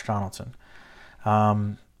after Josh Donaldson.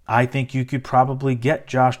 I think you could probably get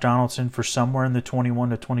Josh Donaldson for somewhere in the $21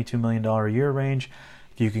 to $22 million a year range.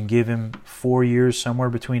 If you can give him 4 years, somewhere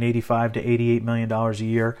between $85 to $88 million a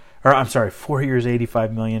year, 4 years,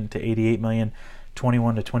 $85 million to $88 million,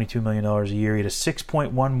 $21 to $22 million a year. He had a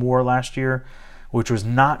 6.1 WAR last year, which was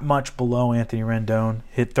not much below Anthony Rendon.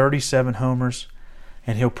 Hit 37 homers,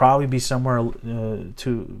 and he'll probably be somewhere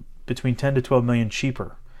between 10 to 12 million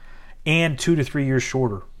cheaper, and 2 to 3 years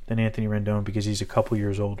shorter than Anthony Rendon because he's a couple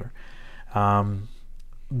years older.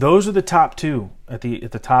 Those are the top 2 at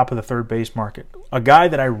the top of the third base market. A guy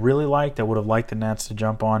that I really liked, I would have liked the Nats to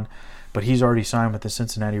jump on, but he's already signed with the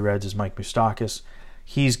Cincinnati Reds, is Mike Moustakas.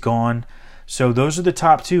 He's gone. So those are the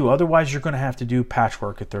top 2. Otherwise, you're going to have to do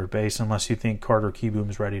patchwork at third base unless you think Carter Kieboom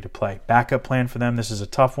is ready to play. Backup plan for them. This is a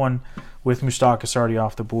tough one with Moustakas already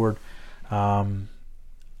off the board.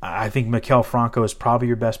 I think Maikel Franco is probably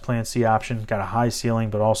your best plan C option. Got a high ceiling,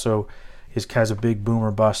 but also has a big boom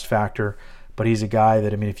or bust factor. But he's a guy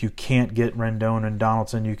that, if you can't get Rendon and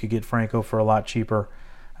Donaldson, you could get Franco for a lot cheaper.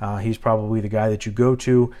 He's probably the guy that you go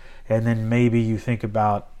to. And then maybe you think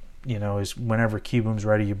about, is whenever Kieboom's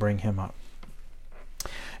ready, you bring him up.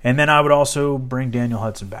 And then I would also bring Daniel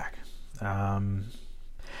Hudson back.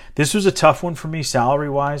 This was a tough one for me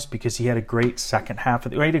salary-wise because he had a great second half.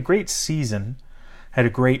 He had a great season, had a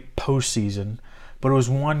great postseason, but it was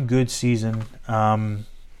one good season.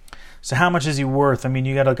 So how much is he worth?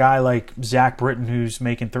 You got a guy like Zach Britton who's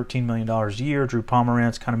making $13 million a year. Drew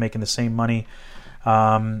Pomeranz kind of making the same money.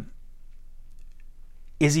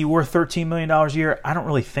 Is he worth $13 million a year? I don't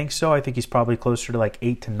really think so. I think he's probably closer to like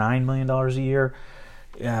 $8 to $9 million a year.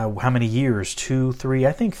 How many years? 2, 3?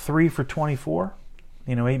 I think 3 for 24.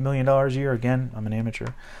 $8 million a year. Again, I'm an amateur.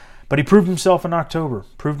 But he proved himself in October,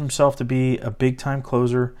 proved himself to be a big-time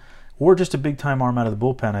closer or just a big-time arm out of the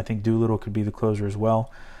bullpen. I think Doolittle could be the closer as well.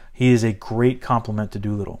 He is a great complement to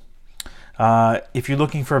Doolittle. If you're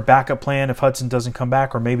looking for a backup plan, if Hudson doesn't come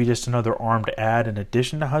back, or maybe just another arm to add in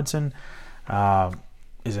addition to Hudson,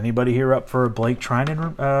 is anybody here up for a Blake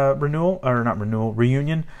Treinen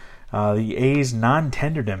reunion? The A's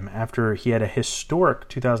non-tendered him after he had a historic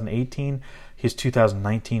 2018. His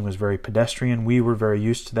 2019 was very pedestrian. We were very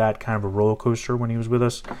used to that, kind of a roller coaster when he was with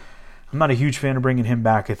us. I'm not a huge fan of bringing him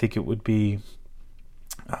back. I think it would be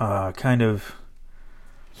kind of,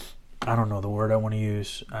 I don't know the word I want to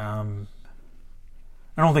use. I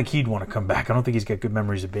don't think he'd want to come back. I don't think he's got good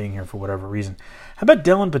memories of being here for whatever reason. How about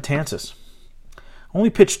Dellin Betances?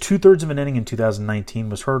 Only pitched 2/3 of an inning in 2019,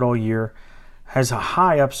 was hurt all year, has a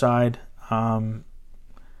high upside.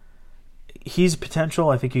 He's potential.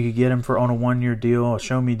 I think you could get him on a 1-year deal, a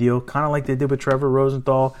show-me deal, kind of like they did with Trevor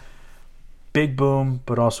Rosenthal. Big boom,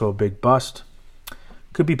 but also a big bust.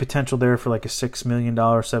 Could be potential there for like a $6 million,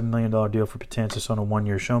 $7 million deal for Betances on a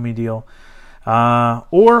 1-year show-me deal.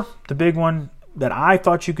 Or the big one that I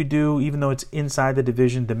thought you could do, even though it's inside the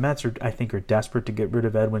division, the Mets I think are desperate to get rid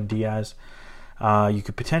of Edwin Diaz. You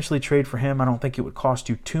could potentially trade for him. I don't think it would cost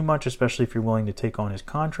you too much, especially if you're willing to take on his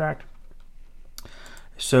contract.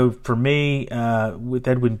 So for me, with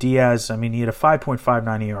Edwin Diaz, I mean, he had a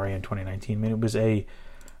 5.59 ERA in 2019. I mean, it was a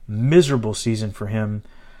miserable season for him.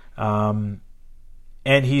 And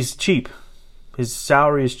he's cheap. His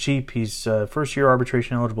salary is cheap. He's first-year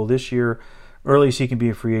arbitration eligible this year. Earliest he can be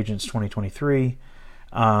a free agent is 2023. He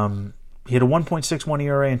had a 1.61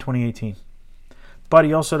 ERA in 2018. But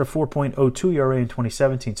he also had a 4.02 ERA in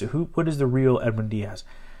 2017. So what is the real Edwin Diaz?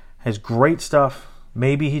 Has great stuff.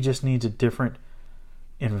 Maybe he just needs a different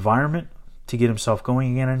environment to get himself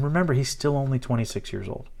going again. And remember, he's still only 26 years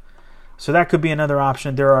old. So that could be another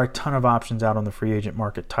option. There are a ton of options out on the free agent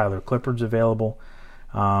market. Tyler Clippard's available.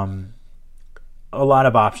 A lot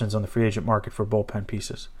of options on the free agent market for bullpen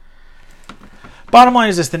pieces. Bottom line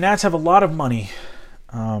is this. The Nats have a lot of money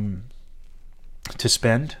to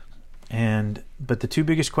spend. But the two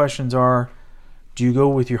biggest questions are, do you go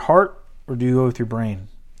with your heart or do you go with your brain?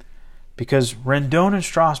 Because Rendon and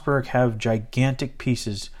Strasburg have gigantic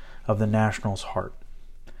pieces of the Nationals' heart.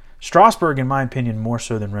 Strasburg, in my opinion, more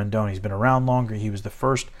so than Rendon. He's been around longer. He was the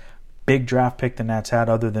first big draft pick the Nats had,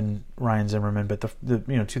 other than Ryan Zimmerman. But the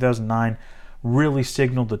 2009 really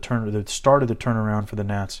signaled the start of the turnaround for the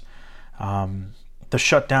Nats. The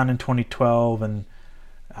shutdown in 2012 and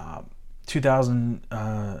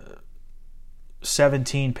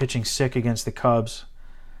 2017 pitching sick against the Cubs.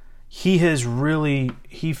 He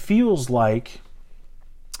feels like,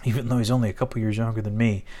 even though he's only a couple years younger than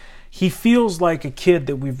me, he feels like a kid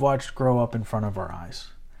that we've watched grow up in front of our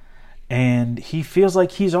eyes. And he feels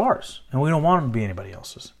like he's ours, and we don't want him to be anybody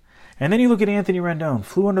else's. And then you look at Anthony Rendon,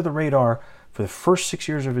 flew under the radar for the first 6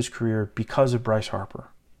 years of his career because of Bryce Harper.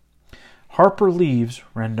 Harper leaves,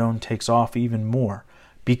 Rendon takes off even more,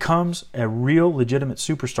 becomes a real legitimate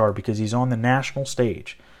superstar because he's on the national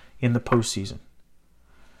stage in the postseason.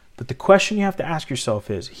 But the question you have to ask yourself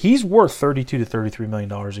is, he's worth $32 to $33 million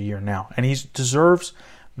a year now, and he deserves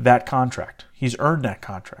that contract. He's earned that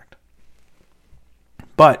contract.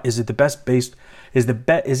 But is it the best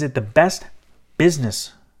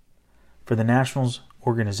business for the Nationals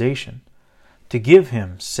organization to give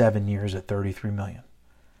him 7 years at $33 million?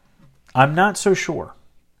 I'm not so sure.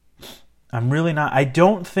 I'm really not. I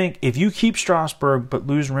don't think if you keep Strasburg but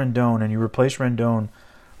lose Rendon and you replace Rendon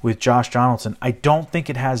with Josh Donaldson, I don't think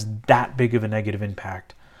it has that big of a negative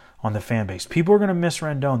impact on the fan base. People are going to miss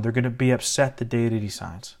Rendon. They're going to be upset the day that he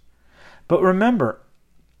signs. But remember,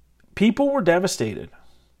 people were devastated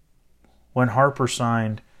when Harper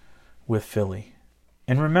signed with Philly.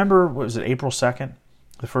 And remember, what was it, April 2nd?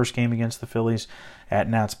 The first game against the Phillies at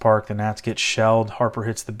Nats Park. The Nats get shelled. Harper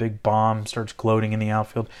hits the big bomb, starts gloating in the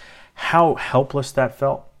outfield. How helpless that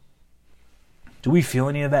felt. Do we feel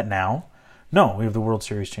any of that now? No, we have the World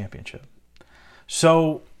Series championship.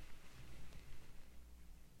 So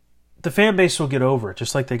the fan base will get over it,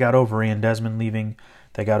 just like they got over Ian Desmond leaving.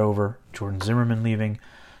 They got over Jordan Zimmerman leaving,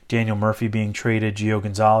 Daniel Murphy being traded, Gio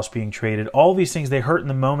Gonzalez being traded. All these things, they hurt in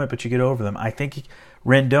the moment, but you get over them. I think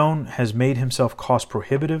Rendon has made himself cost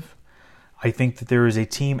prohibitive. I think that there is a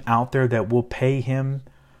team out there that will pay him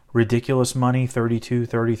ridiculous money, $32,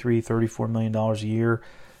 $33, $34 million a year.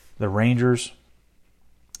 The Rangers,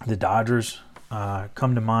 the Dodgers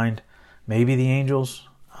come to mind. Maybe the Angels.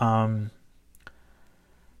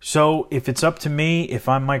 So if it's up to me, if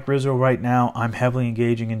I'm Mike Rizzo right now, I'm heavily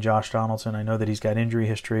engaging in Josh Donaldson. I know that he's got injury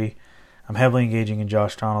history. I'm heavily engaging in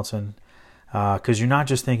Josh Donaldson because you're not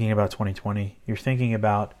just thinking about 2020. You're thinking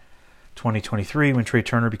about 2023 when Trey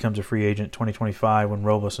Turner becomes a free agent, 2025 when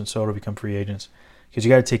Robles and Soto become free agents, because you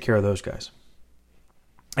got to take care of those guys.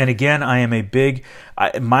 And again, I am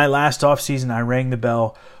my last offseason, I rang the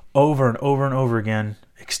bell over and over and over again,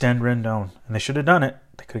 extend Rendon. And they should have done it.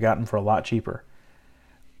 They could have gotten him for a lot cheaper.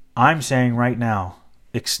 I'm saying right now,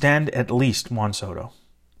 extend at least Juan Soto.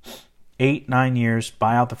 8-9 years,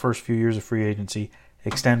 buy out the first few years of free agency,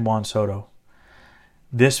 extend Juan Soto.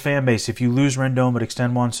 This fan base, if you lose Rendon but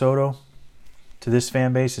extend Juan Soto, to this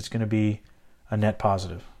fan base, it's going to be a net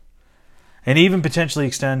positive. And even potentially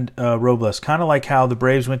extend Robles, kind of like how the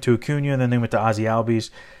Braves went to Acuna and then they went to Ozzie Albies.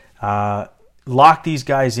 Lock these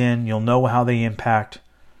guys in. You'll know how they impact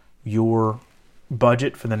your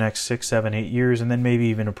budget for the next 6, 7, 8 years, and then maybe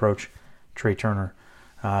even approach Trey Turner,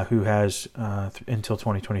 who has until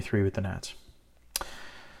 2023 with the Nats.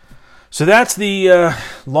 So that's the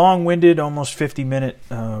long-winded, almost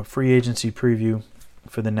 50-minute free agency preview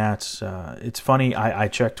for the Nats. It's funny, I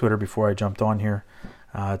checked Twitter before I jumped on here.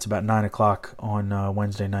 It's about 9 o'clock on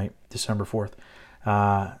Wednesday night, December 4th.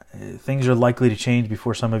 Things are likely to change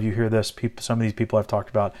before some of you hear this. Some of these people I've talked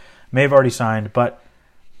about may have already signed, but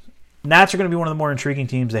Nats are going to be one of the more intriguing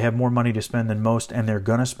teams. They have more money to spend than most, and they're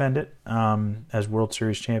going to spend it as World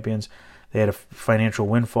Series champions. They had a financial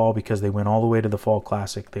windfall because they went all the way to the Fall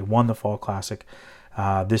Classic. They won the Fall Classic.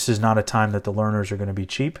 This is not a time that the learners are going to be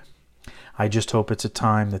cheap. I just hope it's a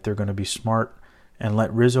time that they're going to be smart and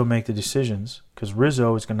let Rizzo make the decisions, because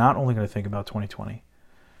Rizzo is not only going to think about 2020,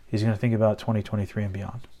 he's going to think about 2023 and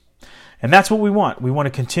beyond. And that's what we want. We want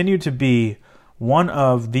to continue to be one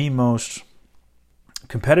of the most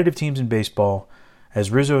competitive teams in baseball.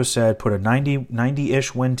 As Rizzo has said, put a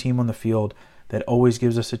 90-ish win team on the field that always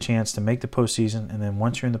gives us a chance to make the postseason. And then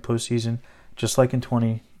once you're in the postseason, just like in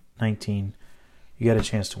 2019, you got a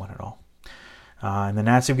chance to win it all. And the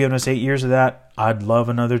Nats have given us 8 years of that. I'd love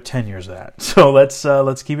another 10 years of that. So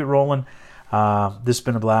let's keep it rolling. This has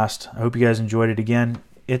been a blast. I hope you guys enjoyed it. Again,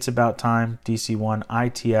 It's About Time, DC1,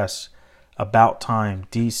 ITS, About Time,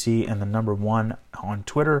 DC, and the number 1 on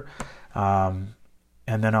Twitter. And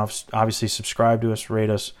then obviously subscribe to us, rate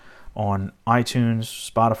us on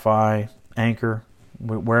iTunes, Spotify, Anchor,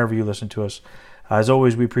 wherever you listen to us. As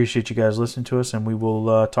always, we appreciate you guys listening to us, and we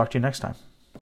will talk to you next time.